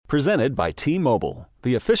Presented by T-Mobile,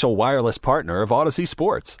 the official wireless partner of Odyssey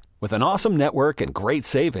Sports. With an awesome network and great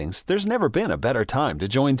savings, there's never been a better time to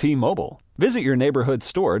join T-Mobile. Visit your neighborhood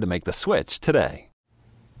store to make the switch today.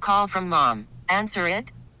 Call from mom. Answer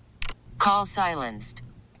it. Call silenced.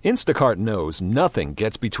 Instacart knows nothing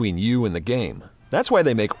gets between you and the game. That's why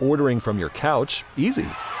they make ordering from your couch easy.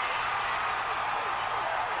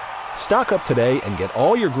 Stock up today and get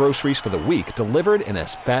all your groceries for the week delivered in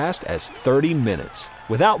as fast as 30 minutes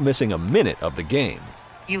without missing a minute of the game.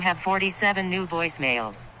 You have 47 new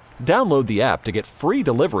voicemails. Download the app to get free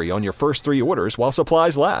delivery on your first 3 orders while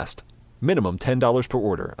supplies last. Minimum $10 per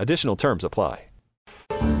order. Additional terms apply.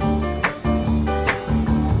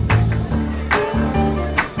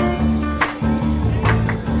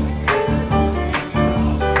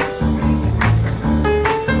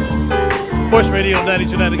 Sports Radio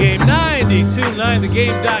 92.9 The Game,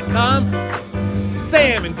 92.9thegame.com.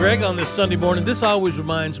 Sam and Greg on this Sunday morning. This always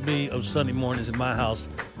reminds me of Sunday mornings in my house.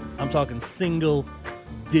 I'm talking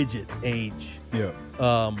single-digit age. Yeah.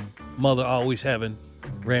 Mother always having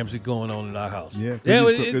Ramsey going on in our house. Yeah,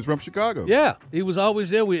 it's from Chicago. Yeah, he was always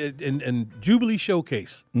there. And Jubilee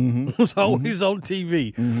Showcase was always on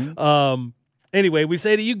TV. Anyway, we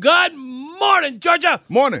say to you, good morning, Georgia.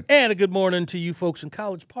 Morning. And a good morning to you folks in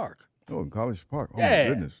College Park. Oh, in College Park. Oh, Yeah. my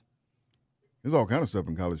goodness. There's all kind of stuff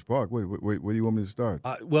in College Park. Wait, where do you want me to start?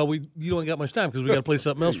 Well, you don't got much time because we got to play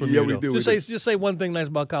something else for you. Yeah, we do. Just say one thing nice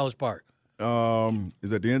about College Park.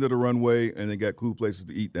 It's at the end of the runway, and they got cool places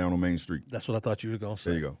to eat down on Main Street. That's what I thought you were going to say.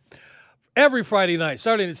 There you go. Every Friday night,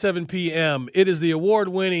 starting at 7 p.m., it is the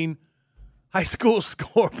award-winning High School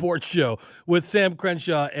Scoreboard Show with Sam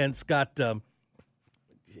Crenshaw and Scott.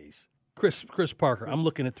 Chris Parker. I'm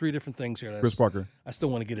looking at 3 different things here. Chris Parker. I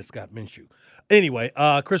still want to get at Scott Minshew. Anyway,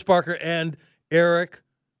 Chris Parker and Eric.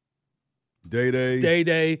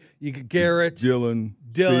 Day. You get Garrett. Dylan.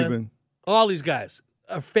 Steven. All these guys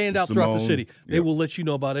are fanned out throughout the Simone. city. They Yep. will let you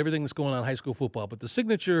know about everything that's going on in high school football. But the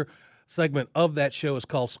signature segment of that show is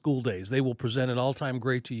called School Days. They will present an all-time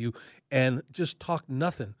great to you and just talk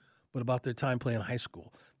nothing but about their time playing high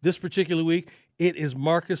school. This particular week, it is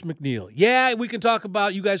Marcus McNeil. Yeah, we can talk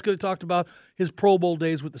about, you guys could have talked about his Pro Bowl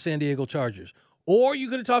days with the San Diego Chargers. Or you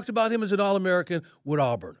could have talked about him as an All-American with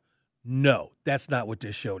Auburn. No, that's not what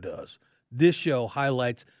this show does. This show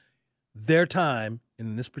highlights their time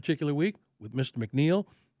in this particular week with Mr. McNeil,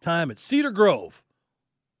 time at Cedar Grove,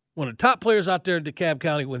 one of the top players out there in DeKalb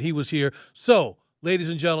County when he was here. So, ladies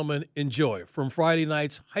and gentlemen, enjoy from Friday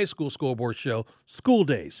night's high school scoreboard show, School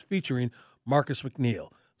Days, featuring Marcus McNeil.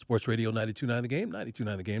 Sports Radio 92.9 The Game,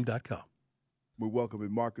 92.9thegame.com. We're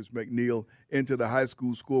welcoming Marcus McNeil into the High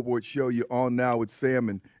School Scoreboard Show. You're on now with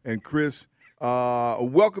Sam and Chris.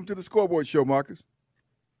 Welcome to the Scoreboard Show, Marcus.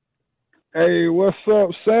 Hey, what's up,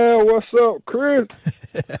 Sam? What's up, Chris?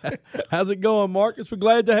 How's it going, Marcus? We're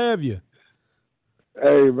glad to have you.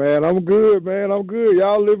 Hey, man, I'm good, man. I'm good.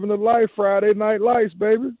 Y'all living the life, Friday Night Lights,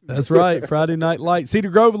 baby. That's right, Friday Night Lights. Cedar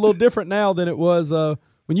Grove a little different now than it was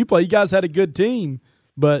when you play. You guys had a good team,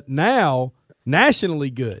 but now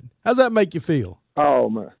nationally good. How's that make you feel? Oh,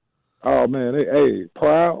 man. Hey,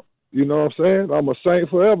 proud. You know what I'm saying? I'm a Saint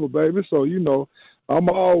forever, baby. So, you know, I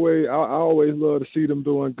always love to see them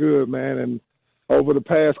doing good, man. And over the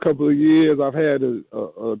past couple of years, I've had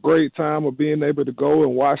a great time of being able to go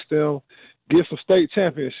and watch them get some state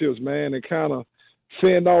championships, man, and kind of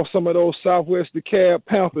fend off some of those Southwest DeKalb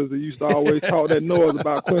Panthers that used to always talk that noise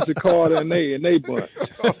about Quincy Carter and they bunch.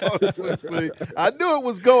 I knew it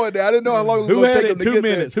was going there. I didn't know how long it was Who going to had take it them to 2 get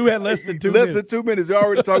minutes? there. Who had less than 2 minutes? Less than 2 minutes. You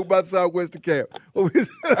already talking about Southwest DeKalb.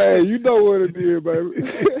 Hey, you know what it is, baby.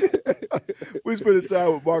 We spent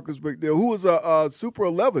time with Marcus McNeil, who was a Super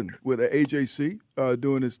 11 with AJC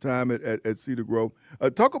during his time at Cedar Grove.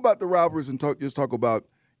 Talk about the Robbers and talk about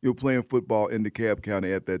playing football in DeKalb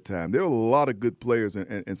County at that time. There were a lot of good players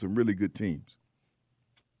and some really good teams.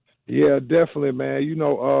 Yeah, definitely, man. You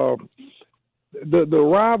know, the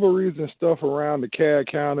rivalries and stuff around DeKalb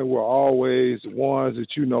County were always ones that,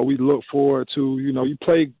 you know, we look forward to. You know, you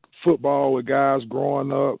play football with guys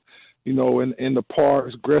growing up, you know, in the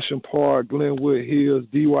parks, Gresham Park, Glenwood Hills,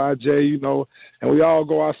 DYJ, you know, and we all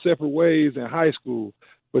go our separate ways in high school.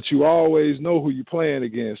 But you always know who you're playing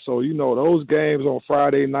against. So, you know, those games on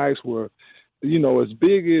Friday nights were, you know, as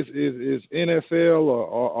big as NFL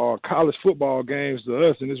or college football games to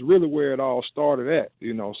us, and it's really where it all started at,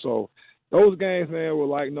 you know. So those games, man, were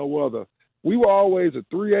like no other. We were always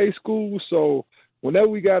a 3A school, so whenever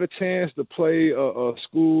we got a chance to play a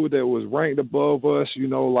school that was ranked above us, you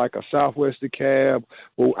know, like a Southwest DeKalb.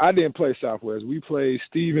 Well, I didn't play Southwest. We played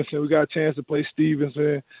Stevenson. We got a chance to play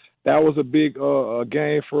Stevenson. That was a big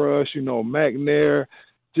game for us, you know, McNair,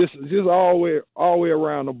 just all the way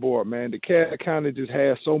around the board, man. DeKalb County just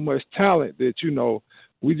has so much talent that, you know,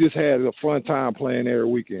 we just had a fun time playing every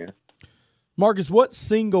weekend. Marcus, what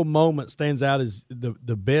single moment stands out as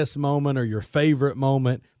the best moment or your favorite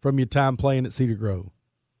moment from your time playing at Cedar Grove?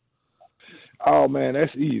 Oh, man,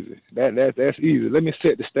 that's easy. That's easy. Let me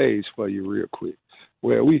set the stage for you real quick.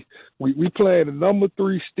 Well, we played the number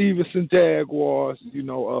 3 Stevenson Jaguars. You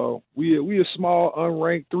know, we a small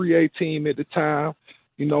unranked 3A team at the time.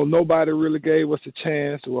 You know, nobody really gave us a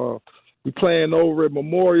chance. Well, we playing over at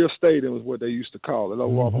Memorial Stadium is what they used to call it,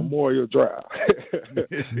 over on Memorial Drive.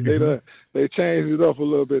 They changed it up a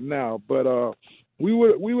little bit now, but we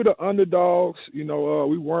were the underdogs. You know,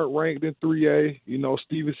 we weren't ranked in 3A. You know,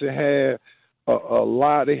 Stevenson had a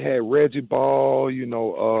lot. They had Reggie Ball. You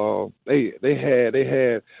know, they had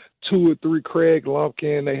 2 or 3 Craig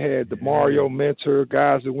Lumpkin. They had the Mario Mentor,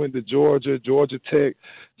 guys that went to Georgia Tech.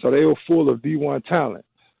 So they were full of D1 talent.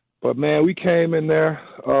 But, man, we came in there,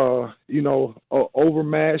 you know,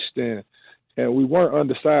 overmatched, and we weren't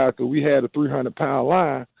undersized because we had a 300-pound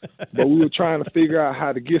line. But we were trying to figure out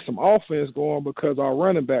how to get some offense going because our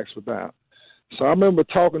running backs were down. So I remember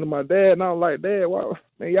talking to my dad, and I was like, Dad, well,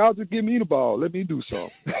 man, y'all just give me the ball. Let me do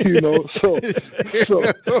something. You know, so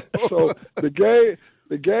the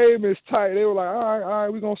game is tight. They were like, all right,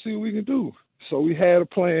 we're going to see what we can do. So we had a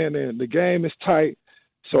plan, and the game is tight.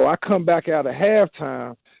 So I come back out at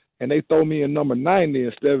halftime, and they throw me a number 90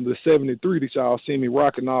 instead of the 73 that y'all see me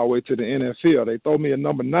rocking all the way to the NFL. They throw me a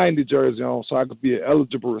number 90 jersey on so I could be an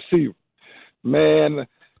eligible receiver. Man,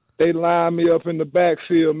 they line me up in the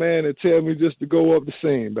backfield, man, and tell me just to go up the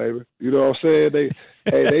seam, baby. You know what I'm saying?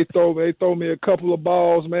 They throw me a couple of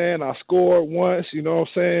balls, man. I scored once, you know what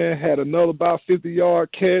I'm saying? Had another about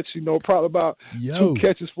 50-yard catch, you know, probably about 2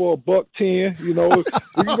 catches for $110. You know,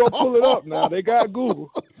 we can go pull it up now. They got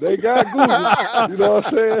Google. You know what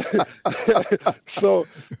I'm saying? so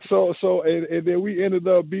and then we ended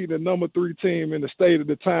up beating the number 3 team in the state at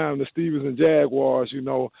the time, the Stevenson Jaguars, you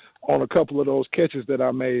know, on a couple of those catches that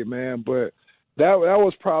I made, man. But that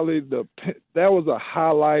was probably that was a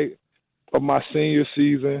highlight of my senior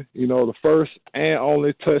season, you know, the first and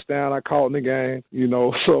only touchdown I caught in the game, you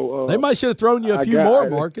know. So they might should have thrown you a few more,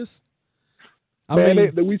 Marcus.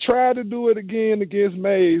 We tried to do it again against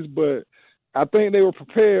Mays, but I think they were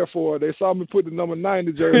prepared for it. They saw me put the number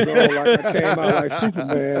 90 jersey on like I came out like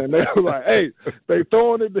Superman. And they were like, hey, they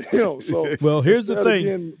throwing it to him. So, well, here's the thing.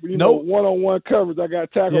 Again, you know, one-on-one coverage, I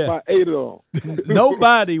got tackled by 8 of them.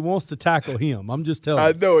 Nobody wants to tackle him. I'm just telling you.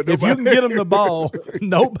 I know it. If you can get him the ball,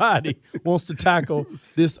 nobody wants to tackle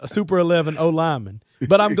this Super 11 O-lineman.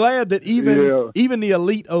 But I'm glad that even the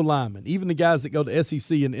elite O-linemen, even the guys that go to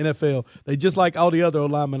SEC and NFL, they just like all the other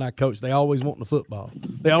O-linemen I coach, they always want the football.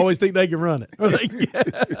 They always think they can run it.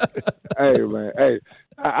 Hey, man,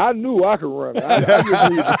 I knew I could run it. I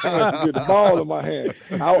just needed the chance to get the ball in my hand.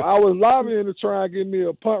 I was lobbying to try and get me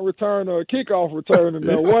a punt return or a kickoff return in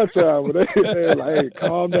there one time, but they were like, hey,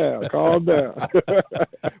 calm down.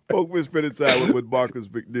 Folks, we're spending time with Marcus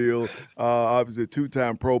McNeil, obviously a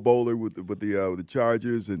 2-time Pro Bowler with the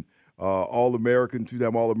Chargers and All-American,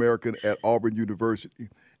 2-time All-American at Auburn University.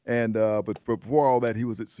 And but before all that, he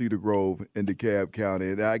was at Cedar Grove in DeKalb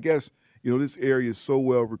County. And I guess, you know, this area is so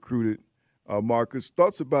well recruited. Marcus,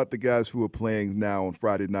 thoughts about the guys who are playing now on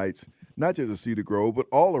Friday nights, not just at Cedar Grove, but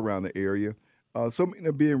all around the area. Some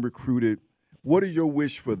are being recruited. What are your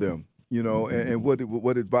wish for them? You know, and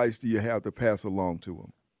what advice do you have to pass along to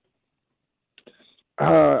them?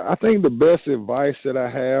 I think the best advice that I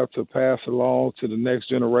have to pass along to the next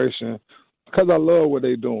generation, because I love what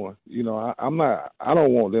they're doing. You know, I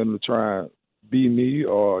don't want them to try and be me,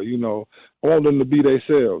 or, you know, I want them to be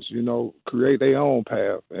themselves, you know, create their own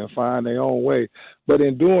path and find their own way. But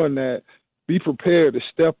in doing that, be prepared to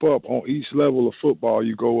step up on each level of football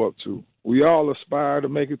you go up to. We all aspire to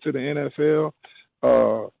make it to the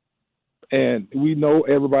NFL, and we know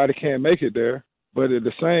everybody can't make it there. But at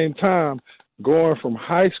the same time, going from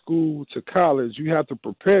high school to college, you have to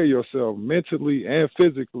prepare yourself mentally and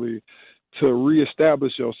physically to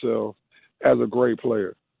reestablish yourself as a great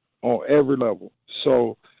player on every level.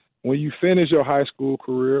 So when you finish your high school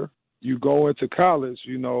career, you go into college,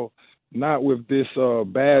 you know, not with this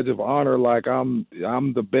badge of honor like I'm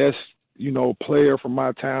the best, you know, player from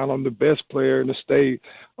my town, I'm the best player in the state,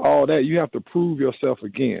 all that. You have to prove yourself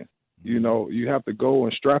again. You know, you have to go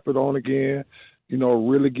and strap it on again, you know,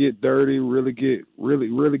 really get dirty, really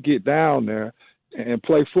get down there and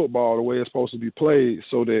play football the way it's supposed to be played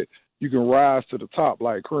so that you can rise to the top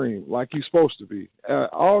like Cream, like you're supposed to be.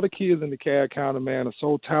 All the kids in DeKalb County, man, are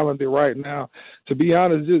so talented right now. To be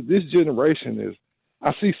honest, this generation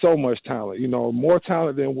I see so much talent, more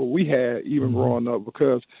talent than what we had even growing up,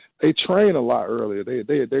 because they train a lot earlier.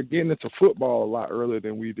 They're getting into football a lot earlier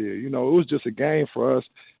than we did. It was just a game for us.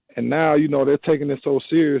 And now, they're taking it so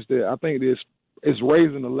serious that I think it's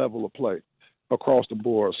raising the level of play across the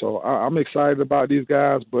board. So I'm excited about these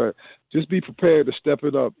guys, but just be prepared to step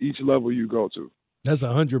it up each level you go to. That's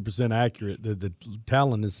 100% accurate. The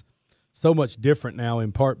talent is so much different now,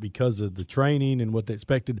 in part because of the training and what they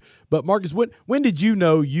expected. But Marcus, when did you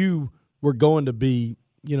know you were going to be,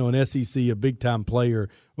 an SEC, a big time player?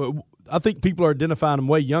 I think people are identifying them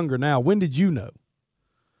way younger now. When did you know?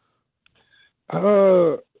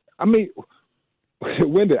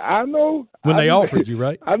 When did I know? When they offered you,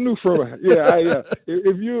 right? I knew from yeah.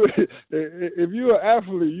 If you're an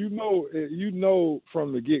athlete, you know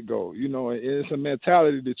from the get go. And it's a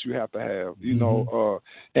mentality that you have to have.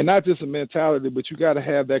 And not just a mentality, but you got to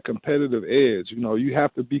have that competitive edge. You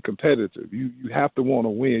have to be competitive. You have to want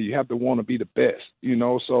to win. You have to want to be the best.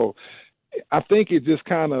 So I think it just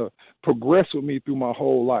kind of progressed with me through my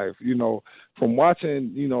whole life, from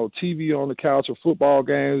watching, TV on the couch or football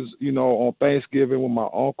games, on Thanksgiving with my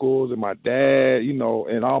uncles and my dad,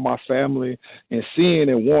 and all my family, and seeing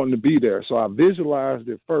and wanting to be there. So I visualized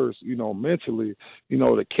it first, mentally,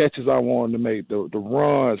 the catches I wanted to make, the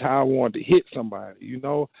runs, how I wanted to hit somebody,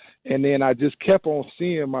 and then I just kept on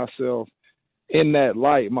seeing myself in that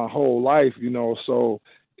light my whole life, so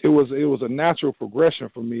it was a natural progression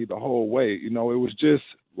for me the whole way. It was just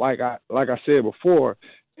like I said before,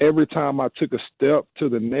 every time I took a step to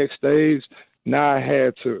the next stage, now I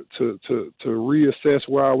had to reassess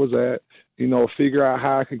where I was at, figure out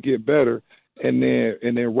how I could get better, and then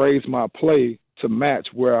raise my play to match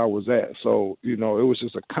where I was at. So, it was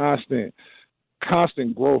just a constant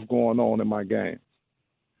growth going on in my game.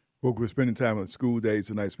 Well, we're spending time on school days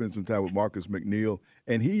tonight, spending some time with Marcus McNeil,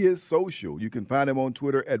 and he is social. You can find him on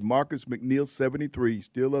Twitter at Marcus McNeil73.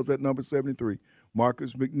 Still loves that number 73.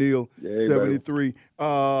 Marcus McNeil, 73.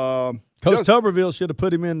 Coach Tuberville should have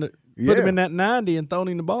put him in that 90 and thrown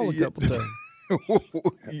him the ball a couple times.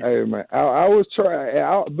 Hey, man, I was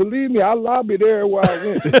trying. Believe me, I lobbied there where I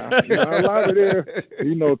went. I lobbied there.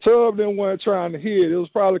 Tub didn't want trying to hit. It was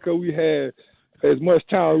probably because we had as much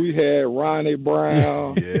talent. We had Ronnie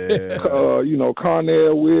Brown,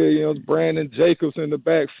 Carnell Williams, Brandon Jacobs in the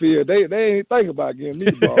backfield. They ain't think about getting me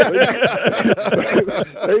the ball.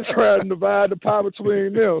 They tried to divide the power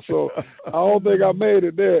between them. So I don't think I made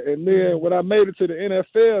it there. And then when I made it to the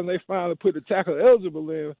NFL and they finally put the tackle eligible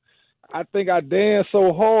in, I think I danced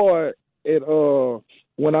so hard at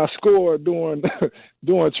when I scored during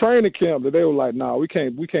training camp that they were like, "Nah, we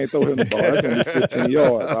can't throw him the ball. That's gonna be 15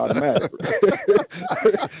 yards automatically."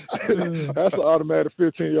 That's an automatic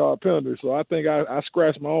 15-yard penalty. So I think I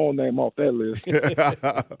scratched my own name off that list.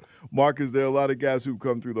 Marcus, there are a lot of guys who've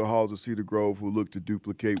come through the halls of Cedar Grove who look to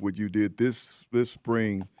duplicate what you did this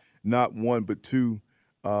spring. Not one, but two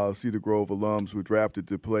Cedar Grove alums were drafted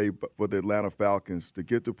to play for the Atlanta Falcons, to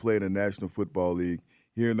get to play in the National Football League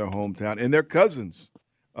here in their hometown, and their cousins.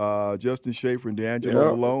 Justin Schaefer and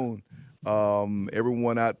D'Angelo Malone.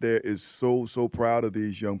 Everyone out there is so proud of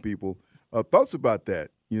these young people. Thoughts about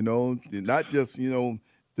that? Not just to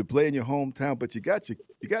play in your hometown, but you got your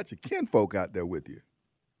kinfolk out there with you.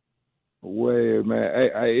 Well, man,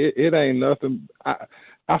 it ain't nothing. I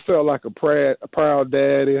felt like a proud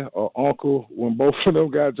daddy or uncle when both of them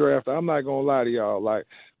got drafted. I'm not gonna lie to y'all. Like,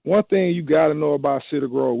 one thing you got to know about Cedar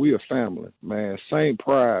Grove, we a family, man. Same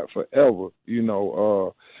pride forever,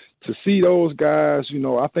 to see those guys,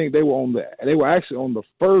 I think they were actually on the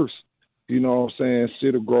first,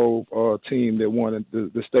 Cedar Grove team that won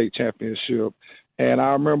the state championship. And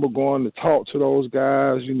I remember going to talk to those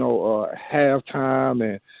guys,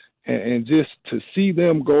 halftime and just to see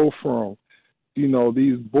them go from,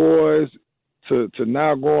 these boys to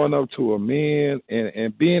now going up to a man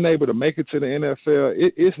and being able to make it to the NFL,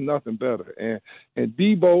 it's nothing better. And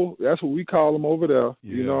Debo, that's what we call him over there,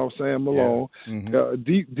 you know what I'm saying, Malone. Yeah.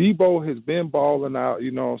 Mm-hmm. Debo has been balling out,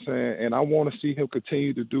 you know what I'm saying, and I want to see him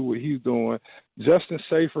continue to do what he's doing. Justin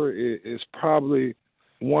Schaefer is probably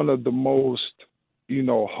one of the most,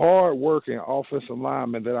 hard-working offensive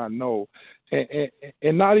linemen that I know.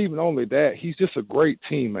 And not even only that, he's just a great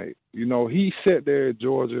teammate. He sat there at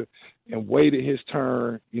Georgia and waited his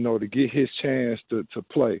turn, to get his chance to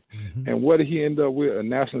play. Mm-hmm. And what did he end up with? A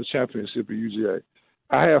national championship at UGA.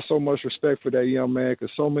 I have so much respect for that young man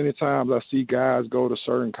because so many times I see guys go to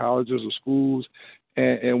certain colleges or schools,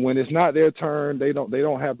 and when it's not their turn, they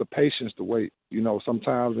don't have the patience to wait,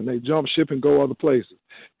 sometimes, and they jump ship and go other places.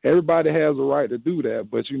 Everybody has a right to do that,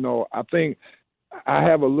 but, I think I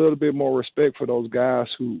have a little bit more respect for those guys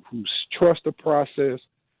who trust the process,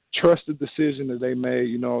 trust the decision that they made,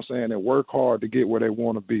 you know what I'm saying, and work hard to get where they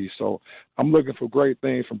want to be. So I'm looking for great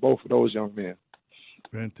things from both of those young men.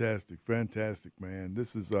 Fantastic, man.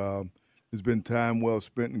 This is it's been time well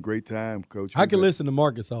spent and great time, Coach. I can listen to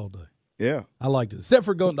Marcus all day. Yeah. I liked it, except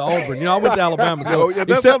for going to Auburn. You know, I went to Alabama. So yeah,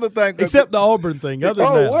 that's the other thing. Except the Auburn thing. Other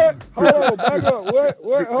than that. What? Hold on, back up.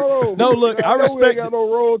 What? Hold on. No, look, I respect we ain't got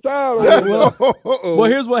no roll tide. Well,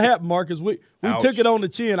 here's what happened, Marcus. We took it on the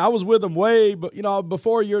chin. I was with them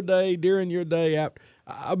before your day, during your day. After.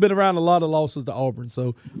 I've been around a lot of losses to Auburn,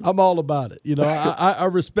 so I'm all about it. You know, I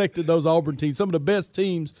respected those Auburn teams. Some of the best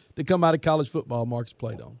teams to come out of college football Marcus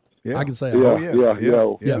played on. Yeah. I can say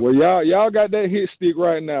that. Yeah. Well, y'all got that hit stick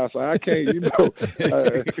right now, so I can't,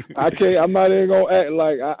 I can't. I'm not even gonna act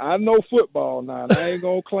like I know football now. And I ain't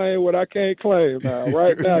gonna claim what I can't claim now.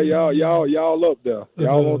 Right now, y'all up there.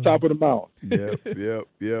 Y'all on top of the mountain.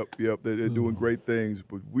 Yep. They're doing great things,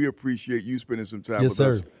 but we appreciate you spending some time with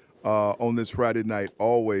us on this Friday night.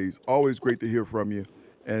 Always great to hear from you.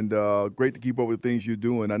 And great to keep up with the things you're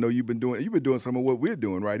doing. I know you've been doing some of what we're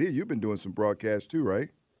doing right here. You've been doing some broadcasts too, right?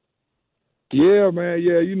 Yeah, man.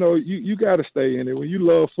 Yeah, you got to stay in it. When you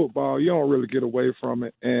love football, you don't really get away from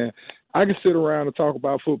it. And I can sit around and talk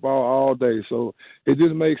about football all day. So it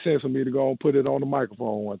just makes sense for me to go and put it on the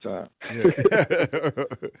microphone one time. Yeah.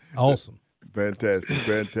 Awesome.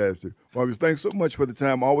 Fantastic. Marcus, thanks so much for the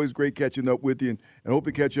time. Always great catching up with you, and hope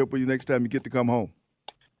to catch up with you next time you get to come home.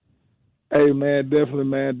 Hey, man,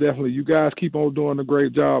 definitely. You guys keep on doing a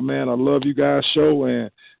great job, man. I love you guys' show,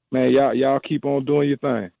 and, man, y'all keep on doing your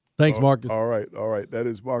thing. Thanks, Marcus. All right. That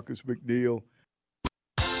is Marcus McNeil.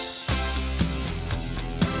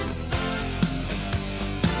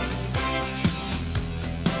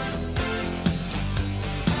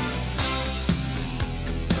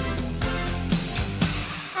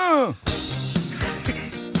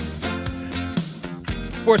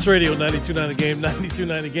 Sports Radio 92.9 The Game,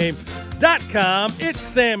 92.9thegame.com. It's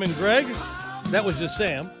Sam and Greg. That was just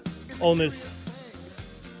Sam on this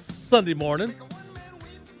Sunday morning.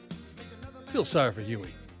 Feel sorry for Huey.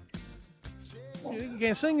 He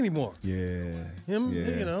can't sing anymore. Yeah. Him,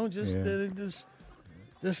 just a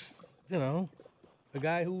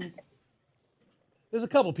guy who. There's a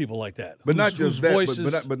couple people like that. But not just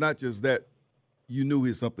that. But not just that. You knew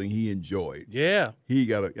he's something he enjoyed. Yeah.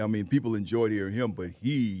 People enjoyed hearing him, but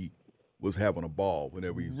he was having a ball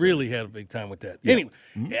whenever he really had a big time with that. Yeah. Anyway,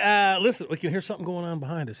 listen, we can hear something going on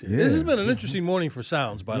behind us here. Yeah. This has been an interesting morning for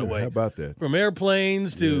sounds, by the way. How about that? From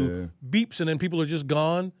airplanes to beeps, and then people are just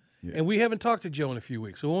gone. Yeah. And we haven't talked to Joe in a few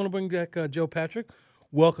weeks. So we want to bring back Joe Patrick,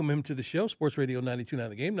 welcome him to the show, Sports Radio 92.9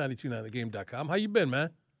 The Game, 92.9thegame.com. How you been, man?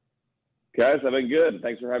 Guys, I've been good.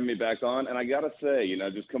 Thanks for having me back on. And I got to say,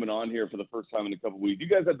 just coming on here for the first time in a couple of weeks, you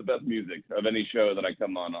guys have the best music of any show that I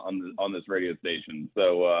come on this radio station.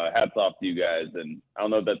 So hats off to you guys. And I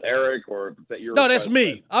don't know if that's Eric or if it's at your. No, that's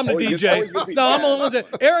me. I'm the DJ. I'm on the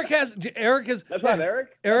Eric has. That's not Eric.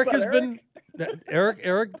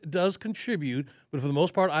 Eric does contribute, but for the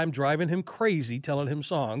most part, I'm driving him crazy, telling him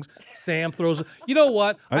songs. Sam throws. You know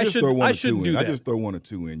what? I shouldn't do that. I just throw one or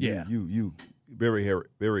two in. Yeah. You. Very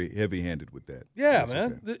heavy-handed with that. Yeah, that's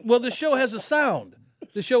man. Okay. Well, the show has a sound.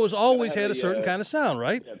 The show has always had a certain kind of sound,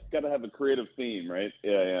 right? Yeah, it's got to have a creative theme, right?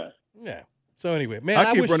 Yeah. So anyway, man,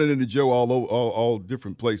 I keep running into Joe all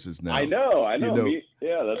different places now. I know.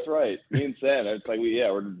 That's right. Me and Sam, it's like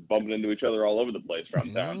we're bumping into each other all over the place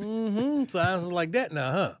around town. Mm-hmm. Sounds like that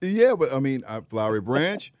now, huh? Yeah, but Flowery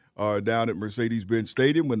Branch. Down at Mercedes-Benz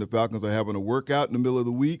Stadium when the Falcons are having a workout in the middle of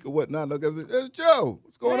the week or whatnot. There's Joe.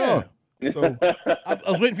 What's going on? So I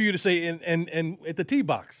was waiting for you to say and at the tee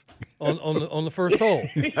box on the first hole.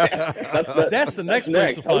 That's the next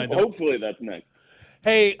place to find them. Hopefully that's next.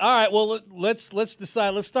 Hey, all right. Well, let's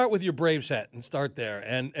decide. Let's start with your Braves hat and start there.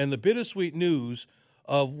 And the bittersweet news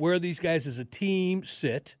of where these guys as a team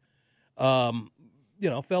sit. Fell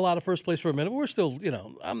out of first place for a minute. But we're still,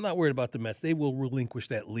 I'm not worried about the Mets. They will relinquish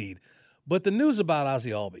that lead. But the news about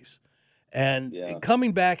Ozzie Albies. And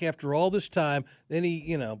coming back after all this time, then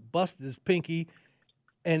he, busted his pinky,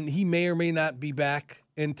 and he may or may not be back.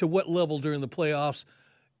 And to what level during the playoffs,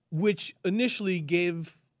 which initially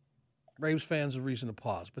gave Braves fans a reason to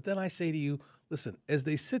pause. But then I say to you, listen, as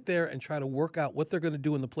they sit there and try to work out what they're going to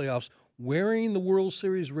do in the playoffs, wearing the World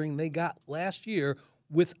Series ring they got last year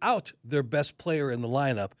without their best player in the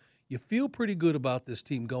lineup, you feel pretty good about this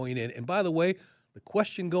team going in. And by the way, the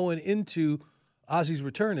question going into Ozzie's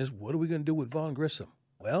return is, what are we going to do with Vaughn Grissom?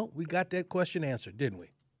 Well, we got that question answered, didn't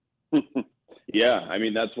we? Yeah,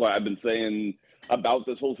 that's why I've been saying about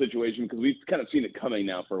this whole situation, because we've kind of seen it coming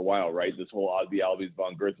now for a while, right? This whole Ozzie Albies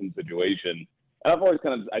Von Grissom situation. And I've always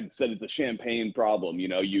I've said it's a champagne problem.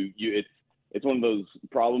 It's one of those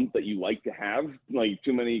problems that you like to have, like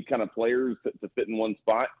too many kind of players to fit in one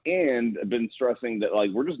spot. And I've been stressing that, like,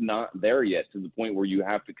 we're just not there yet to the point where you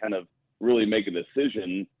have to kind of really make a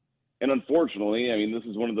decision. And unfortunately, I mean, this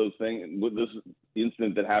is one of those things. With this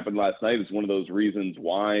incident that happened last night, it's one of those reasons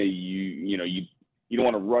why you don't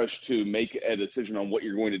want to rush to make a decision on what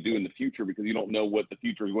you're going to do in the future, because you don't know what the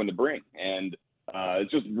future is going to bring. And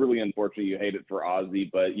it's just really unfortunate. You hate it for Ozzie,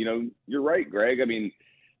 but you're right, Greg. I mean,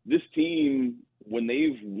 this team, when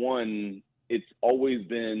they've won, it's always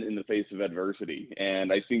been in the face of adversity.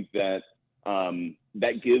 And I think that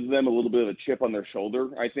that gives them a little bit of a chip on their shoulder.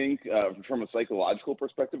 I think from a psychological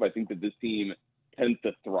perspective, I think that this team tends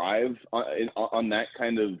to thrive on that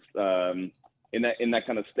kind of in that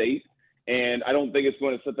kind of state. And I don't think it's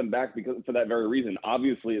going to set them back for that very reason.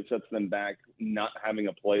 Obviously, it sets them back not having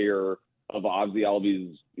a player of Ozzie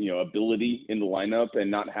Albies' ability in the lineup and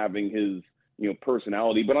not having his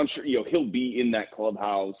personality. But I'm sure he'll be in that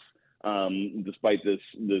clubhouse despite this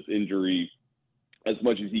injury as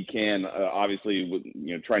much as he can. Obviously, with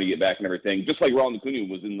trying to get back and everything. Just like Ronald Acuna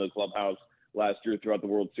was in the clubhouse last year throughout the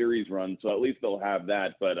World Series run, so at least they'll have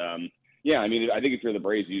that. But yeah, I mean, I think if you're the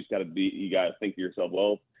Braves, you got to think to yourself,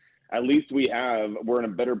 well, at least we're in a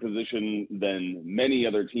better position than many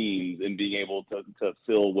other teams in being able to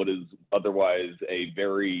fill what is otherwise a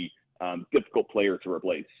very difficult player to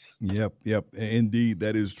replace. Yep. Indeed,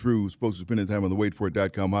 that is true. Folks are spending time on the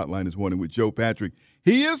waitforit.com hotline this morning with Joe Patrick.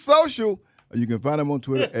 He is social. You can find him on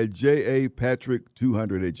Twitter at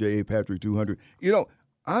JAPatrick200, at JAPatrick200.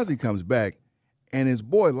 Ozzie comes back, and his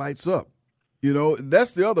boy lights up.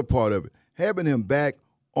 That's the other part of it. Having him back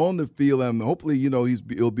on the field, and hopefully,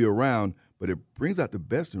 he'll be around, but it brings out the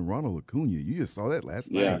best in Ronald Acuna. You just saw that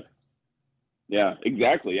last night. Yeah,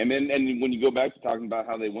 exactly. And when you go back to talking about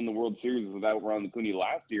how they won the World Series without Ronald Acuna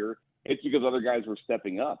last year, it's because other guys were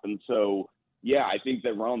stepping up. And so, yeah, I think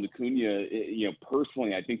that Ronald Acuna,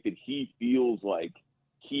 personally, I think that he feels like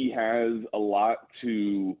he has a lot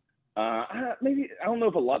to maybe – I don't know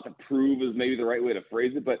if a lot to prove is maybe the right way to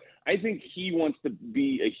phrase it, but I think he wants to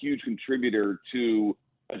be a huge contributor to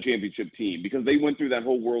a championship team, because they went through that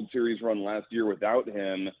whole World Series run last year without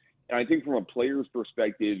him. And I think from a player's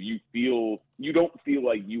perspective, you don't feel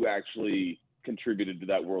like you actually contributed to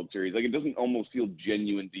that World Series. Like, it doesn't almost feel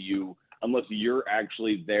genuine to you unless you're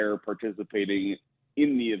actually there participating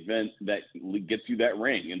in the event that gets you that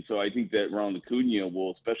ring. And so I think that Ronald Acuna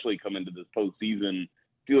will especially come into this postseason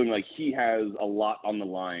feeling like he has a lot on the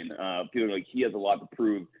line, feeling like he has a lot to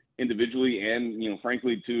prove individually and,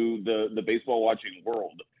 frankly, to the baseball watching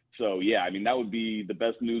world. So, yeah, I mean, that would be the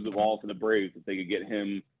best news of all for the Braves if they could get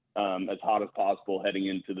him as hot as possible heading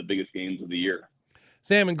into the biggest games of the year.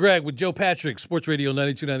 Sam and Greg with Joe Patrick, Sports Radio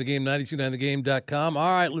 92.9 The Game, 92.9thegame.com.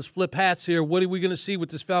 All right, let's flip hats here. What are we going to see with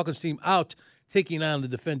this Falcons team out taking on the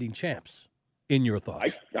defending champs, in your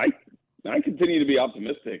thoughts? I continue to be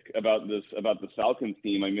optimistic about this Falcons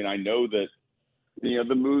team. I mean, I know that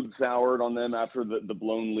the mood soured on them after the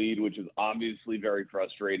blown lead, which is obviously very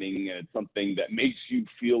frustrating, and it's something that makes you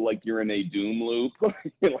feel like you're in a doom loop,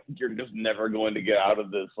 like you're just never going to get out of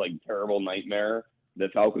this terrible nightmare that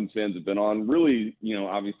Falcons fans have been on, really,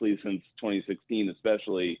 obviously since 2016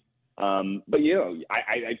 especially. But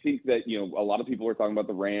I think that a lot of people are talking about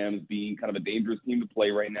the Rams being kind of a dangerous team to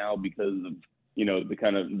play right now because of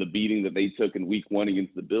the beating that they took in Week 1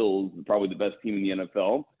 against the Bills, probably the best team in the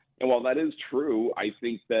NFL. And while that is true, I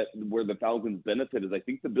think that where the Falcons benefit is I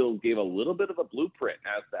think the Bills gave a little bit of a blueprint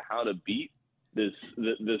as to how to beat this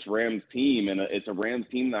Rams team. And it's a Rams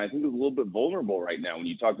team that I think is a little bit vulnerable right now. When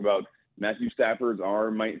you talk about Matthew Stafford's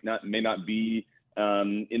arm may not be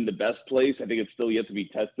in the best place, I think it's still yet to be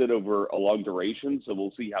tested over a long duration. So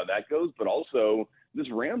we'll see how that goes. But also, this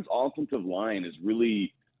Rams offensive line is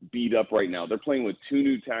really beat up right now. They're playing with 2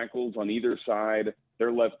 new tackles on either side.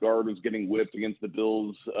 Their left guard was getting whipped against the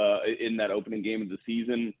Bills in that opening game of the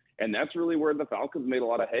season. And that's really where the Falcons made a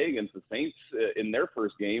lot of hay against the Saints in their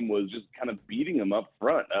first game, was just kind of beating them up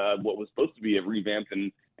front, what was supposed to be a revamped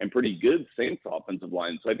and pretty good Saints offensive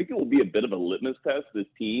line. So I think it will be a bit of a litmus test, this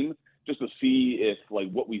team, just to see if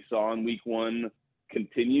what we saw in Week 1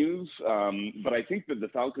 continues. But I think that the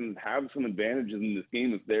Falcons have some advantages in this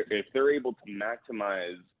game if they're able to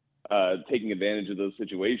maximize taking advantage of those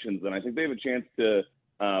situations. And I think they have a chance to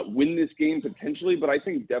win this game potentially, but I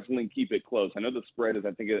think definitely keep it close. I know the spread is,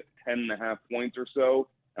 I think, at 10.5 points or so.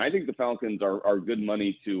 And I think the Falcons are good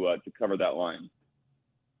money to cover that line.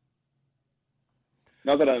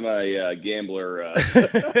 Not that I'm a gambler.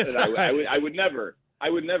 I would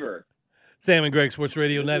never. Sam and Greg, Sports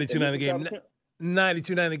Radio, 92.9 The Game.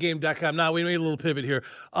 92.9thegame.com. Now, we made a little pivot here.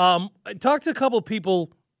 I talked to a couple of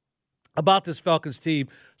people about this Falcons team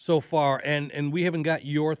so far, and we haven't got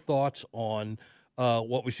your thoughts on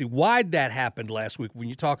what we see. Why'd that happen last week when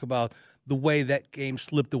you talk about the way that game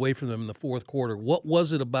slipped away from them in the fourth quarter? What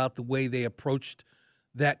was it about the way they approached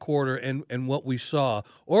that quarter and what we saw?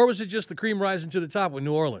 Or was it just the cream rising to the top with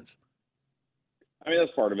New Orleans? I mean,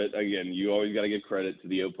 that's part of it. Again, you always got to give credit to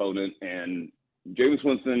the opponent, and Jameis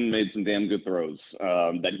Winston made some damn good throws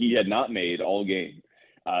that he had not made all game.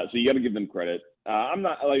 So you got to give them credit. I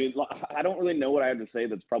don't really know what I have to say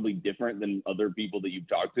that's probably different than other people that you've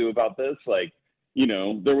talked to about this.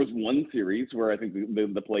 There was one series where I think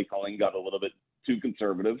the play calling got a little bit too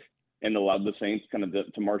conservative and allowed the Saints kind of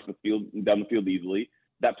to march down the field easily.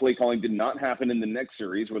 That play calling did not happen in the next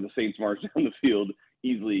series where the Saints marched down the field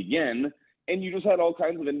easily again. And you just had all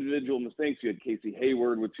kinds of individual mistakes. You had Casey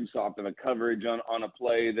Hayward with too soft of a coverage on a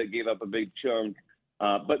play that gave up a big chunk.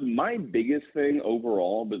 But my biggest thing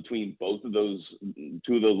overall between two of those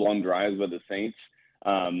long drives by the Saints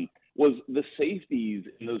was the safeties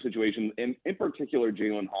in those situations. And in particular,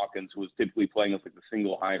 Jalen Hawkins, who was typically playing as like the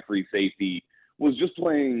single high free safety, was just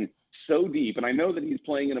playing so deep. And I know that he's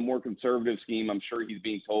playing in a more conservative scheme. I'm sure he's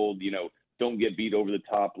being told, don't get beat over the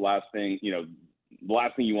top. The last thing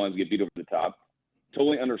you want is to get beat over the top.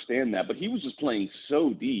 Totally understand that. But he was just playing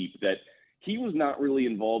so deep that he was not really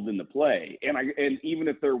involved in the play. And even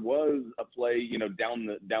if there was a play, down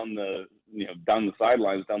the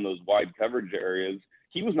sidelines, down those wide coverage areas,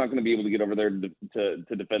 he was not going to be able to get over there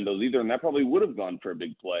to defend those either. And that probably would have gone for a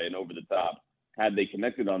big play and over the top had they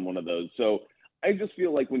connected on one of those. So I just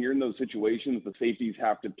feel like when you're in those situations, the safeties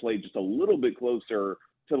have to play just a little bit closer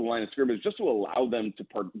to the line of scrimmage just to allow them to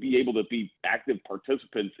be able to be active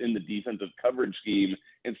participants in the defensive coverage scheme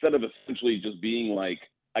instead of essentially just being like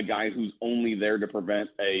a guy who's only there to prevent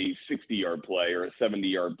a 60-yard play or a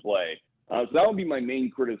 70-yard play. So that would be my main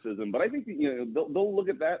criticism. But I think they'll look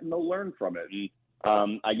at that and they'll learn from it.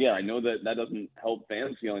 And again, I know that doesn't help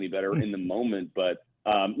fans feel any better in the moment. But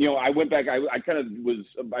I went back.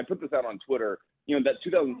 I put this out on Twitter. That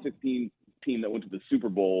 2016 team that went to the Super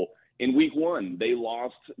Bowl. In week one, they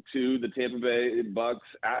lost to the Tampa Bay Bucks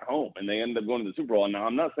at home, and they ended up going to the Super Bowl. And now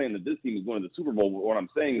I'm not saying that this team is going to the Super Bowl. But what I'm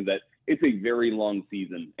saying is that it's a very long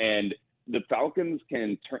season, and the Falcons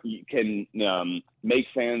can make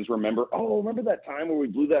fans remember. Oh, remember that time where we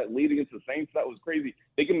blew that lead against the Saints? That was crazy.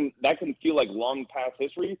 That can feel like long past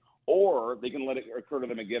history, or they can let it occur to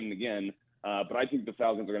them again and again. But I think the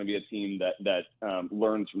Falcons are going to be a team that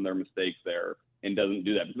learns from their mistakes there and doesn't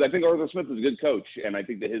do that. Because I think Arthur Smith is a good coach, and I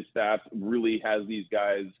think that his staff really has these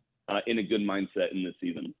guys in a good mindset in this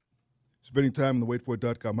season. Spending time on the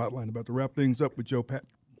waitfor.com hotline about to wrap things up with Joe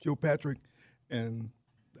Patrick. And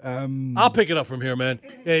I'll pick it up from here, man.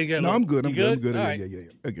 Yeah, I'm good. I'm good. All right. Yeah.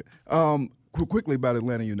 Okay. Quickly about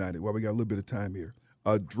Atlanta United while we got a little bit of time here.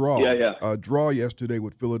 A draw yesterday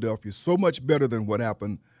with Philadelphia. So much better than what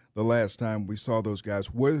happened the last time we saw those guys.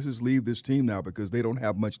 Where does this leave this team now? Because they don't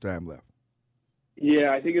have much time left.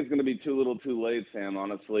 Yeah, I think it's going to be too little too late, Sam,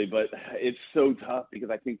 honestly. But it's so tough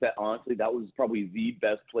because I think that, honestly, that was probably the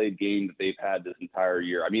best played game that they've had this entire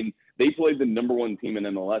year. I mean, they played the number one team in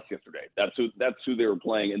MLS yesterday. That's who they were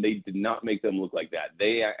playing, and they did not make them look like that.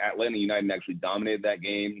 Atlanta United actually dominated that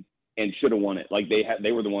game and should have won it. Like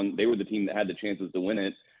they were the team that had the chances to win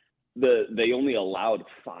it. They only allowed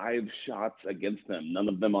 5 shots against them, none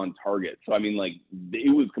of them on target. So, I mean, like,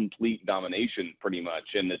 it was complete domination pretty much,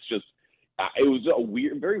 and it's just – it was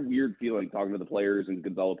a very weird feeling talking to the players and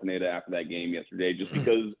Gonzalo Pineda after that game yesterday, just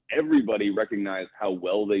because everybody recognized how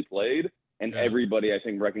well they played, and everybody, I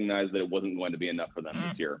think, recognized that it wasn't going to be enough for them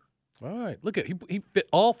this year. All right. Look at he fit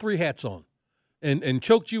all 3 hats on and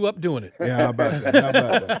choked you up doing it. Yeah, how about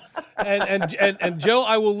that? And Joe,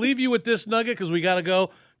 I will leave you with this nugget because we got to go.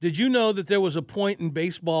 Did you know that there was a point in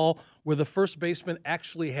baseball where the first baseman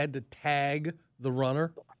actually had to tag the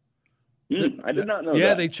runner? I did not know that.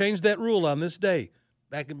 Yeah, they changed that rule on this day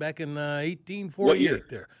back in 1848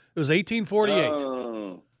 there. It was 1848.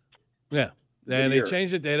 Oh. Yeah. And they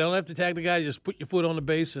changed it. They don't have to tag the guy. Just put your foot on the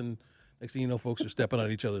base, and next thing you know, folks are stepping on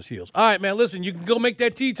each other's heels. All right, man, listen, you can go make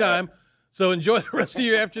that tea time, so enjoy the rest of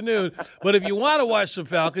your afternoon. But if you want to watch some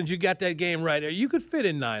Falcons, you got that game right there. You could fit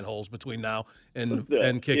in 9 holes between now and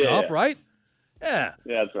kickoff, right? Yeah.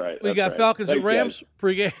 Yeah, that's right. We got Falcons and Rams,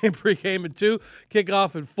 pregame at 2,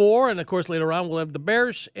 kickoff at 4, and, of course, later on we'll have the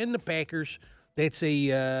Bears and the Packers. That's after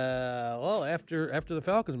the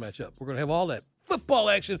Falcons matchup. We're going to have all that football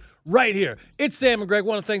action right here. It's Sam and Greg. I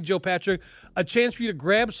want to thank Joe Patrick. A chance for you to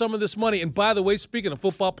grab some of this money. And by the way, speaking of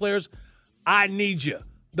football players, I need you.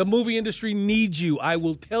 The movie industry needs you. I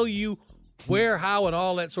will tell you where, how, and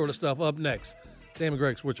all that sort of stuff up next. Sam and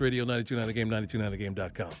Greg, Sports Radio 92.9 The Game,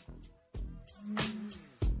 92.9thegame.com.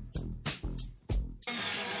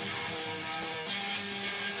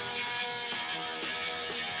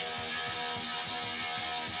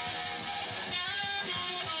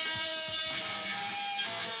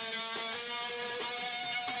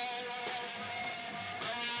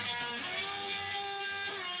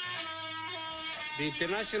 The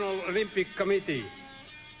International Olympic Committee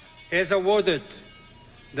has awarded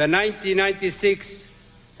the 1996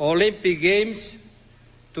 Olympic Games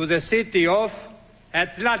to the city of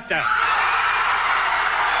Atlanta.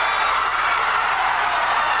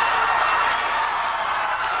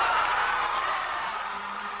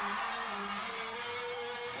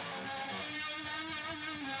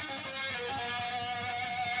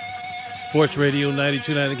 Sports Radio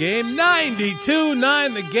 92.9 The Game,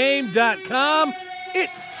 92.9thegame.com.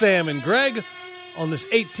 It's Sam and Greg on this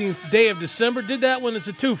 18th day of December. Did that one as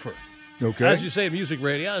a twofer. Okay. As you say, music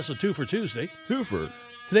radio, it's a twofer Tuesday. Twofer.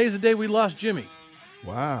 Today's the day we lost Jimmy.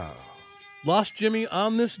 Wow. Lost Jimmy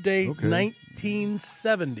on this date,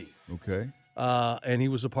 1970. Okay. And he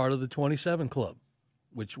was a part of the 27 Club,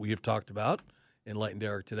 which we have talked about, enlightened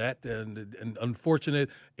Eric to that, and unfortunate,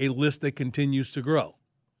 a list that continues to grow.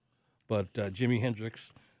 But Jimi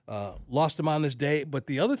Hendrix lost him on this day. But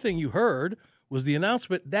the other thing you heard was the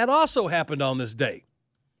announcement that also happened on this day,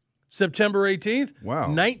 September 18th, wow,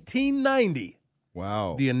 1990.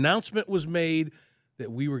 Wow. The announcement was made that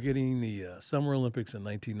we were getting the Summer Olympics in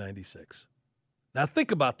 1996. Now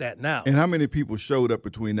think about that now. And how many people showed up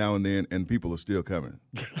between now and then, and people are still coming?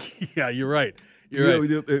 Yeah, you're right. You're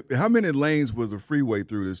right. How many lanes was the freeway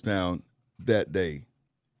through this town that day?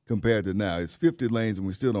 Compared to now, it's 50 lanes and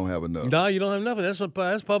we still don't have enough. No, you don't have enough.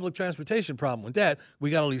 That's public transportation problem with that. We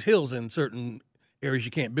got all these hills in certain areas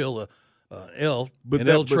you can't build an L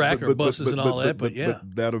track or buses and all that. But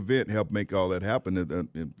that event helped make all that happen.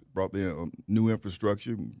 It brought the new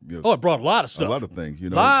infrastructure. It brought a lot of stuff, a lot of things. A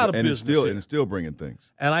lot of business, it's still bringing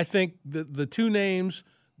things. And I think the two names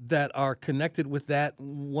that are connected with that,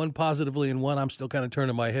 one positively and one I'm still kind of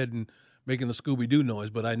turning my head and making the Scooby-Doo noise.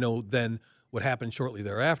 But I know then what happened shortly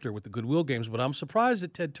thereafter with the Goodwill Games, but I'm surprised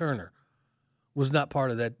that Ted Turner was not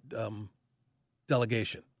part of that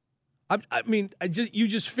delegation. You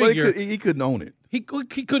just figure he couldn't own it. He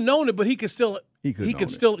couldn't own it, but he could still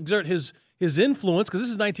exert his influence because this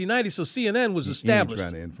is 1990, so CNN was established. He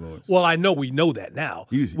ain't trying to influence. Well, we know that now,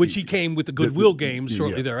 he came with the Goodwill Games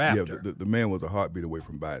shortly thereafter. Yeah, the man was a heartbeat away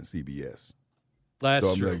from buying CBS.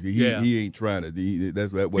 That's true. Like, he ain't trying to.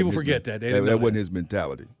 People forget that. That wasn't his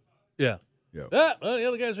mentality. Yeah. Yeah. Well, the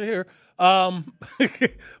other guys are here.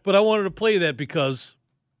 But I wanted to play that because,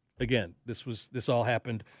 again, this all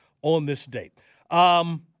happened on this date.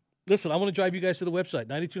 Listen, I want to drive you guys to the website,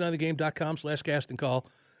 929thegame.com/cast-and-call.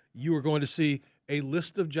 You are going to see a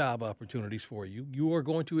list of job opportunities for you. You are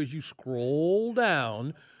going to, as you scroll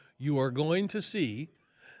down, you are going to see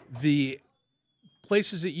the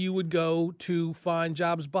places that you would go to find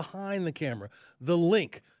jobs behind the camera, the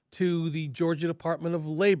link to the Georgia Department of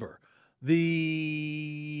Labor,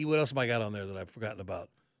 what else have I got on there that I've forgotten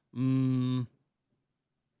about? The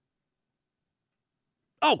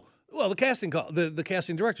casting call, the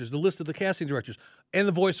casting directors, the list of the casting directors, and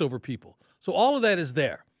the voiceover people. So all of that is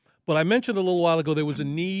there. But I mentioned a little while ago there was a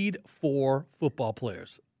need for football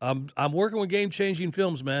players. I'm working with game-changing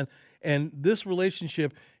films, man, and this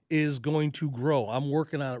relationship is going to grow. I'm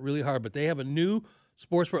working on it really hard, but they have a new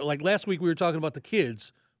sports. Like last week we were talking about the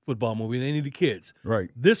kids' football movie. They needed kids. Right.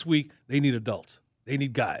 This week, they need adults. They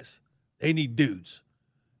need guys. They need dudes,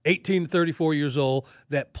 18 to 34 years old,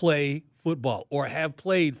 that play football or have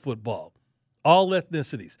played football. All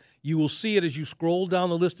ethnicities. You will see it as you scroll down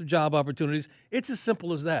the list of job opportunities. It's as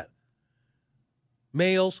simple as that.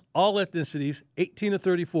 Males, all ethnicities, 18 to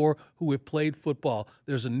 34, who have played football.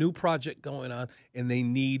 There's a new project going on, and they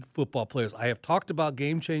need football players. I have talked about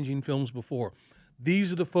game-changing films before.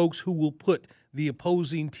 These are the folks who will put the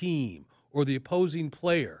opposing team or the opposing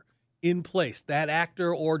player in place, that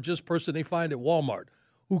actor or just person they find at Walmart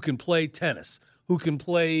who can play tennis, who can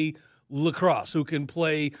play lacrosse, who can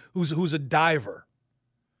play, who's a diver,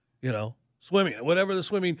 swimming, whatever the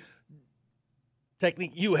swimming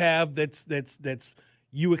technique you have that's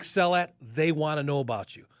you excel at, they want to know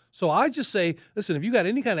about you. So I just say, listen, if you got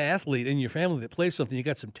any kind of athlete in your family that plays something, you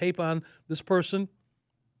got some tape on this person,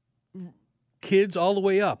 kids all the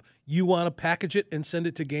way up, you want to package it and send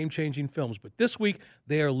it to Game Changing Films. But this week,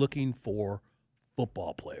 they are looking for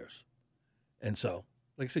football players. And so,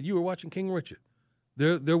 like I said, you were watching King Richard.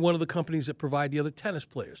 They're one of the companies that provide the other tennis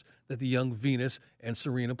players that the young Venus and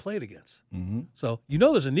Serena played against. Mm-hmm. So you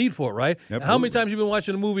know there's a need for it, right? Absolutely. How many times you been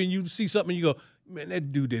watching a movie and you see something and you go, man,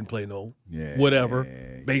 that dude didn't play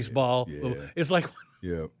baseball. Yeah. It's like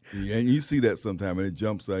yeah, and you see that sometime, and it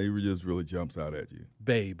jumps out. It just really jumps out at you.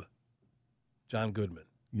 Babe, John Goodman,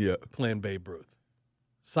 playing Babe Ruth.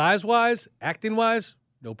 Size-wise, acting-wise,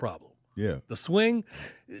 no problem. Yeah, the swing,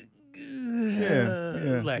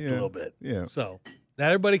 lacked a little bit. Yeah, so now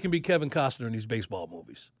everybody can be Kevin Costner in these baseball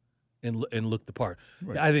movies and look the part.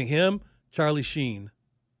 Right. I think him, Charlie Sheen,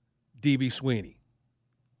 D.B. Sweeney,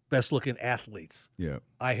 best-looking athletes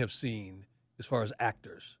I have seen as far as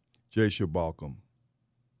actors. Jaysha Balcom.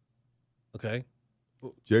 Okay.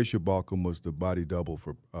 Jaysha Balcom was the body double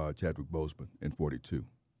for Chadwick Boseman in 42.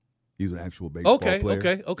 He's an actual baseball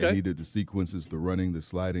player. Okay. And he did the sequences, the running, the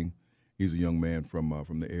sliding. He's a young man from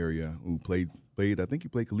the area who played. I think he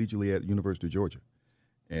played collegiately at University of Georgia,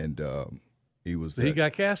 and he was. He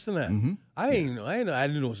got cast in that. Mm-hmm. I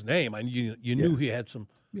didn't know his name. You knew he had some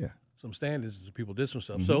stand-ins and people did some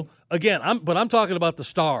stuff. Mm-hmm. So again, I'm talking about the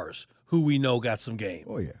stars who we know got some game.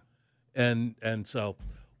 Oh yeah. And so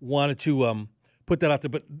wanted to put that out there.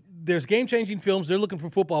 But there's game-changing films. They're looking for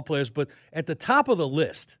football players. But at the top of the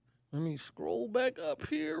list, let me scroll back up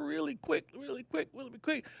here really quick.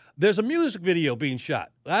 There's a music video being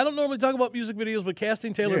shot. I don't normally talk about music videos, but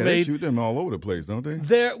Casting Taylor made. They shoot them all over the place, don't they?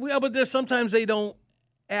 But there's sometimes they don't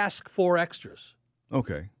ask for extras.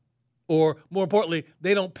 Okay. Or more importantly,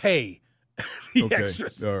 they don't pay the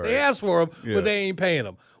extras. All right. They ask for them, but they ain't paying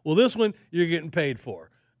them. Well, this one you're getting paid for.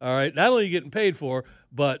 All right. Not only are you getting paid for,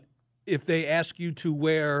 but if they ask you to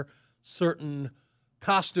wear certain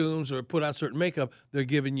costumes or put on certain makeup, they're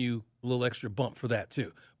giving you a little extra bump for that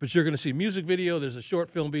too. But you're going to see music video. There's a short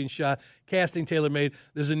film being shot. Casting tailor-made.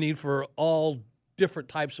 There's a need for all different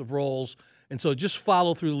types of roles. And so just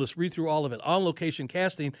follow through the list, read through all of it. On location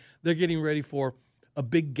casting, they're getting ready for a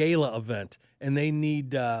big gala event, and they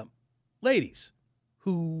need ladies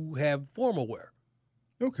who have formal wear.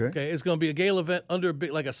 Okay, it's going to be a gala event under a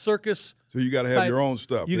big, like a circus. So you got to have your own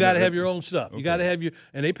stuff. You got to have your own stuff. Okay. You got to have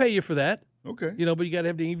and they pay you for that. Okay. But you got to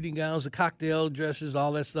have the evening gowns, the cocktail dresses,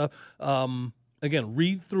 all that stuff. Again,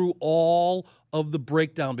 read through all of the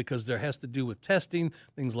breakdown because there has to do with testing,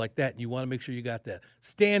 things like that, and you want to make sure you got that.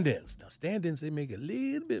 Stand-ins. Now, stand-ins, they make a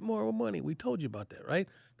little bit more money. We told you about that, right?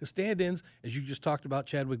 Because stand-ins, as you just talked about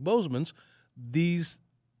Chadwick Boseman's, these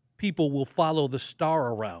people will follow the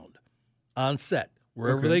star around on set.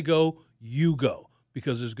 Wherever they go, you go.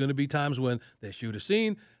 Because there's going to be times when they shoot a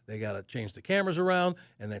scene, they got to change the cameras around,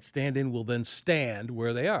 and that stand-in will then stand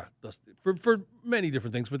where they are for many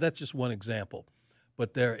different things, but that's just one example.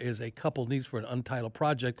 But there is a couple needs for an untitled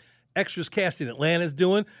project. Extras Casting Atlanta's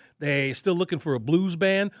doing. They still looking for a blues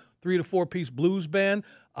band, 3 to 4 piece blues band,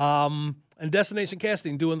 and Destination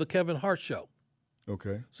Casting doing the Kevin Hart show.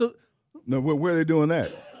 Okay. So now, where are they doing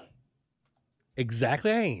that?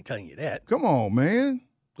 Exactly. I ain't telling you that. Come on, man.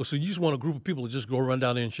 So you just want a group of people to just go run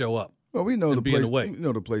down there and show up? Well, we know the place. We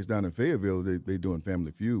know the place down in Fayetteville. They doing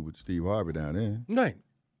Family Feud with Steve Harvey down there. Right.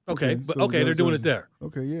 Okay, they're doing it there.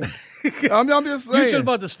 Okay, yeah. I'm just saying. You said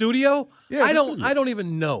about the studio? Yeah, I don't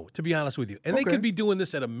even know, to be honest with you. And they could be doing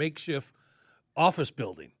this at a makeshift office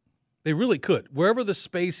building. They really could. Wherever the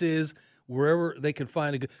space is, wherever they could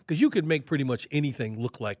find because you could make pretty much anything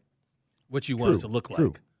look like what you want it to look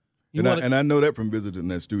like. And I know that from visiting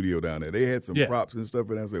that studio down there. They had some props and stuff,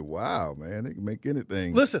 and I said, wow, man, they can make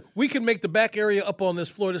anything. Listen, we can make the back area up on this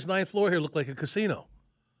floor, this 9th floor here, look like a casino.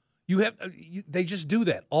 They just do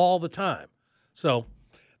that all the time. So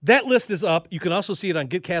that list is up. You can also see it on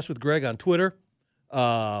Get Cast with Greg on Twitter.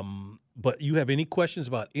 But you have any questions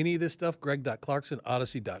about any of this stuff,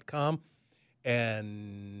 greg.clarkson@odyssey.com.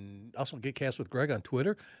 And also Get Cast with Greg on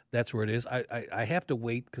Twitter. That's where it is. I have to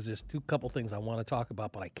wait because there's couple things I want to talk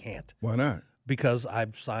about, but I can't. Why not? Because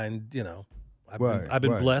I've signed, I've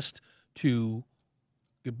been blessed to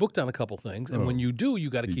get booked on a couple things. And when you do,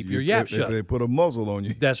 you got to keep your yap shut. They put a muzzle on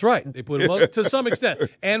you. That's right. They put a muzzle to some extent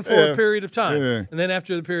and for a period of time. Yeah. And then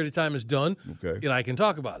after the period of time is done, I can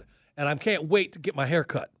talk about it. And I can't wait to get my hair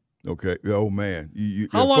cut. Okay. Oh, man.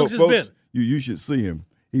 How long has it been? You should see him.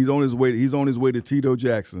 He's on his way. He's on his way to Tito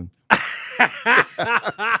Jackson.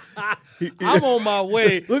 I'm on my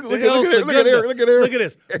way. Look at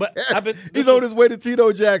this. But he's on his way to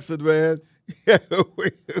Tito Jackson, man. I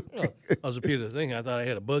was repeating the thing. I thought I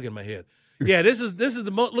had a bug in my head. Yeah, this is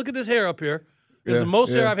the most. Look at this hair up here. This is the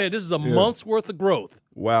most hair I've had. This is a month's worth of growth.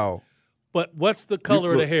 Wow. But what's the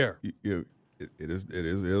color of the hair? It is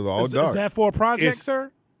all dark. Is that for a project, sir?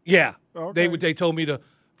 Yeah, Okay. they told me to.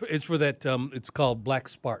 It's for that. It's called Black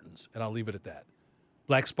Spartans, and I'll leave it at that.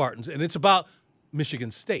 Black Spartans, and it's about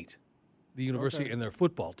Michigan State, the university, and their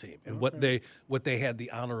football team, and what they had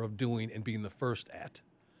the honor of doing and being the first at.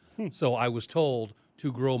 So I was told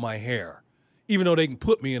to grow my hair, even though they can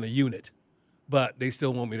put me in a unit, but they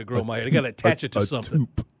still want me to grow my hair. They got to attach it to something.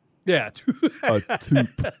 Toop. Yeah, A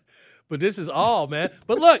toop. but this is all, man.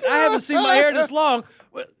 But look, I haven't seen my hair this long.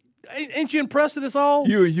 Ain't you impressed with this all?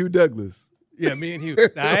 You and Hugh Douglas. Yeah, me and Hugh.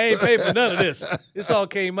 Now, I ain't paid for none of this. This all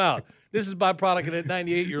came out. This is byproduct of that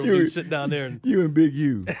 98-year-old dude sitting down there. You and Big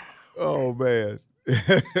Hugh. Oh, man.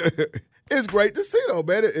 It's great to see, though,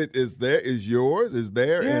 man. It's there. It's yours. It's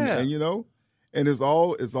there. Yeah. And you know, and it's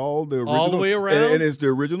all the original. All the way around. And it's the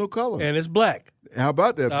original color. And it's black. How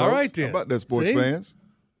about that, folks? All right, then. How about that, sports See? fans?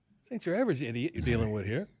 This ain't your average idiot you're dealing with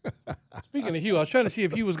here. Speaking of Hugh, I was trying to see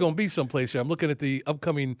if Hugh was going to be someplace here. I'm looking at the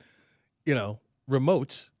upcoming,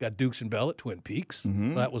 remotes. Got Dukes and Bell at Twin Peaks.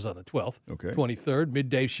 Mm-hmm. That was on the 12th. Okay. 23rd,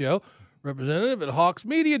 midday show. Representative at Hawks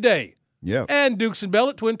Media Day. Yeah. And Dukes and Bell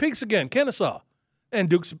at Twin Peaks again, Kennesaw. And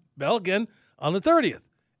Dukes and Bell again on the 30th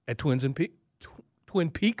at Twin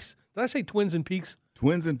Peaks. Did I say Twins and Peaks?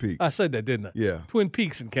 Twins and Peaks. I said that, didn't I? Yeah. Twin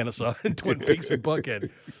Peaks in Kennesaw and Twin Peaks in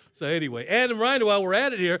Buckhead. So anyway, and a reminder while we're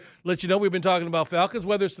at it here, let you know we've been talking about Falcons,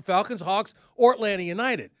 whether it's the Falcons, Hawks, or Atlanta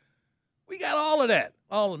United. We got all of that,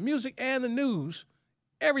 all the music and the news,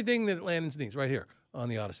 everything that Atlanta needs right here on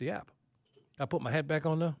the Odyssey app. I put my hat back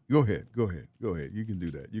on now? Go ahead. You can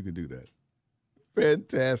do that.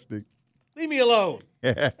 Fantastic. Leave me alone.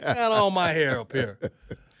 Got all my hair up here.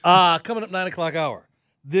 Coming up 9 o'clock hour.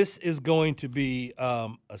 This is going to be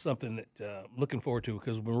something that I'm looking forward to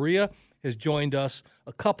because Maria has joined us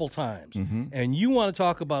a couple times. Mm-hmm. And you want to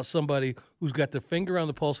talk about somebody who's got their finger on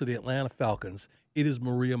the pulse of the Atlanta Falcons. It is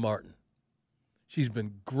Maria Martin. She's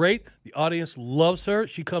been great. The audience loves her.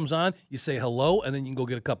 She comes on, you say hello, and then you can go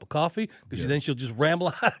get a cup of coffee because then she'll just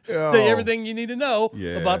ramble on, tell you everything you need to know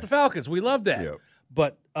about the Falcons. We love that. Yep.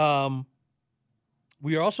 But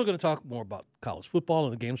we are also going to talk more about college football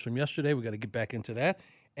and the games from yesterday. We got to get back into that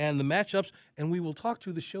and the matchups, and we will talk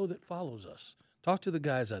to the show that follows us. Talk to the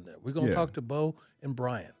guys on there. We're going to talk to Bo and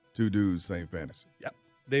Brian. Two dudes, same fantasy. Yep.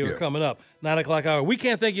 They are coming up. 9 o'clock hour. We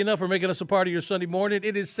can't thank you enough for making us a part of your Sunday morning.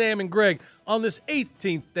 It is Sam and Greg on this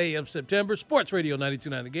 18th day of September. Sports Radio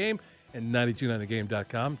 92.9 The Game and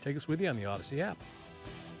 92.9thegame.com. Take us with you on the Odyssey app.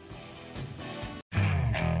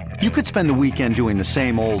 You could spend the weekend doing the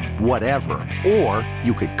same old whatever, or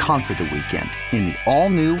you could conquer the weekend in the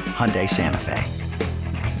all-new Hyundai Santa Fe.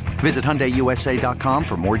 Visit HyundaiUSA.com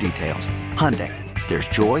for more details. Hyundai, there's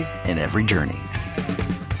joy in every journey.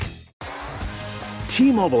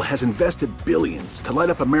 T-Mobile has invested billions to light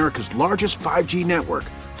up America's largest 5G network,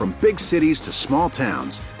 from big cities to small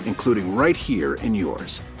towns, including right here in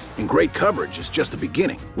yours. And great coverage is just the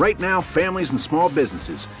beginning. Right now, families and small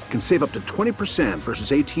businesses can save up to 20%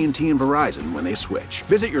 versus AT&T and Verizon when they switch.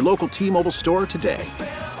 Visit your local T-Mobile store today.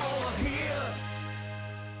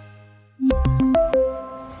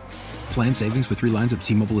 Plan savings with 3 lines of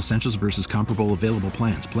T-Mobile Essentials versus comparable available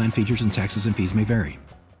plans. Plan features and taxes and fees may vary.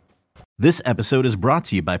 This episode is brought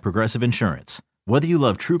to you by Progressive Insurance. Whether you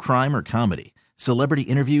love true crime or comedy, celebrity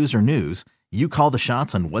interviews or news, you call the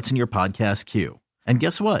shots on what's in your podcast queue. And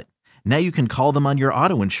guess what? Now you can call them on your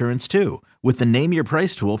auto insurance too with the Name Your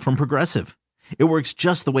Price tool from Progressive. It works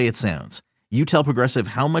just the way it sounds. You tell Progressive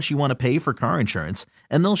how much you want to pay for car insurance,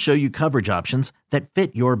 and they'll show you coverage options that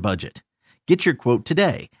fit your budget. Get your quote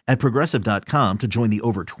today at Progressive.com to join the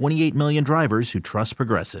over 28 million drivers who trust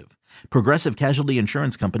Progressive. Progressive Casualty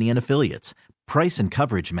Insurance Company and Affiliates. Price and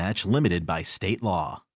coverage match limited by state law.